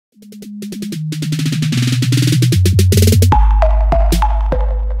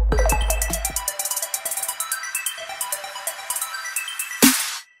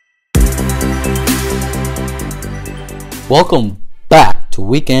Welcome back to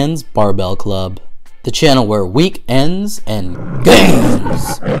Weak Endz Barbell Club, the channel where weak ends and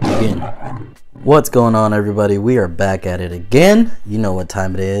gains begin. What's going on, everybody? We are back at it again. You know what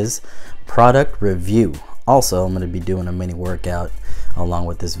time it is. Product review. Also, I'm going to be doing a mini workout along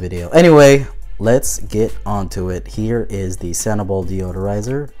with this video. Anyway, let's get onto it. Here is the Sanabul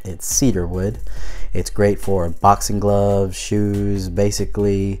Deodorizer. It's cedar wood. It's great for boxing gloves, shoes,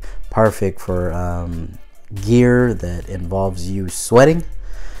 basically perfect for gear that involves you sweating.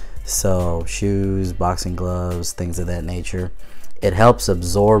 So shoes, boxing gloves, things of that nature. It helps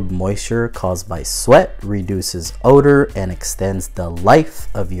absorb moisture caused by sweat, reduces odor, and extends the life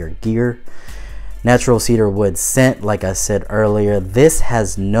of your gear. Natural cedar wood scent, like I said earlier, this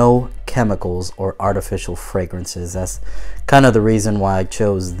has no chemicals or artificial fragrances. That's kind of the reason why I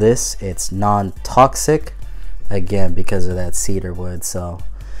chose this. It's non-toxic, again, because of that cedar wood. So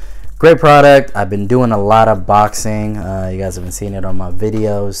great product. I've been doing a lot of boxing. You guys have been seeing it on my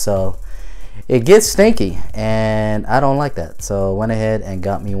videos. So it gets stinky and I don't like that. So I went ahead and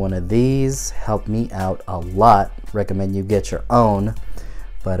got me one of these. Helped me out a lot. Recommend you get your own.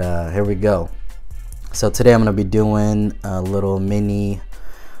 But here we go. So today I'm going to be doing a little mini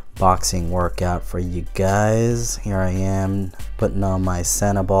boxing workout for you guys. Here I am putting on my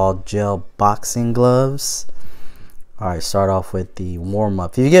Sanabul gel boxing gloves. Alright, start off with the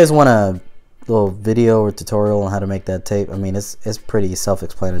warm-up. If you guys want a little video or tutorial on how to make that tape, I mean, it's pretty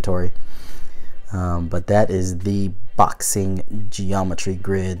self-explanatory. But that is the boxing geometry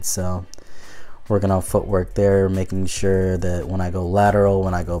grid. So working on footwork there, making sure that when I go lateral,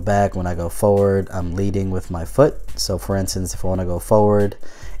 when I go back, when I go forward, I'm leading with my foot. So for instance, if I want to go forward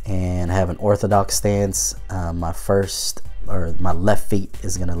and have an orthodox stance, my left feet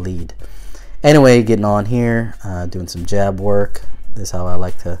is going to lead. Anyway, getting on here, doing some jab work. This is how I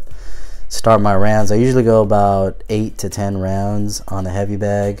like to start my rounds. I usually go about 8 to 10 rounds on the heavy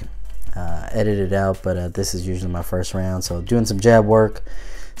bag. Edit it out, but this is usually my first round. So doing some jab work.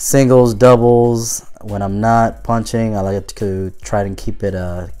 Singles, doubles. When I'm not punching, I like to try and keep it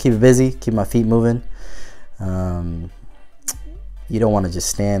busy, keep my feet moving. You don't want to just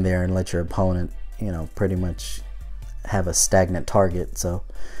stand there and let your opponent, you know, pretty much have a stagnant target. So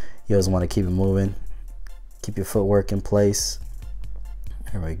you always want to keep it moving, keep your footwork in place.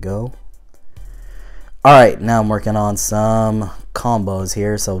 There we go. All right, now I'm working on some combos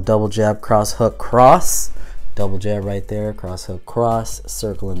here. So double jab, cross hook, cross. Double jab right there, cross hook, cross,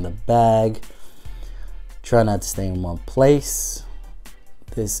 circle in the bag. Try not to stay in one place.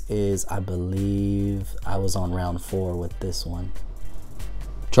 This is, I believe, I was on round 4 with this one.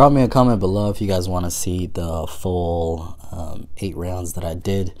 Drop me a comment below if you guys want to see the full 8 rounds that I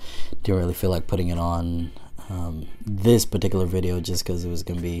did. Didn't really feel like putting it on this particular video just because it was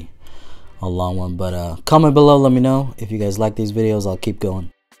going to be a long one. But comment below, let me know if you guys like these videos. I'll keep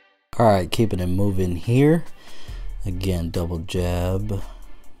going. Alright, keeping it moving here. Again, double jab,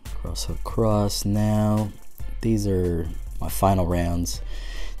 cross hook, cross. Now, these are my final rounds.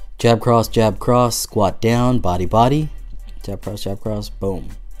 Jab, cross, squat down, body, body. Jab, cross, boom.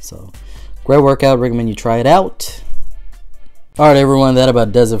 So, great workout. Recommend you try it out. Alright, everyone, that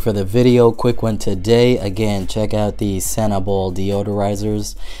about does it for the video. Quick one today. Again, check out the Sanabul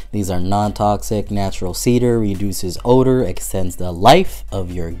Deodorizers. These are non-toxic, natural cedar, reduces odor, extends the life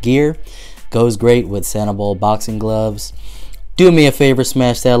of your gear. Goes great with Sanabul boxing gloves. Do me a favor,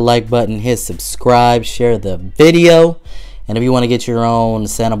 smash that like button, hit subscribe, share the video. And if you want to get your own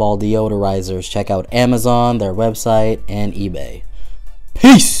Sanabul Deodorizers, check out Amazon, their website, and eBay.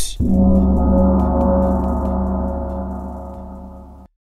 Peace!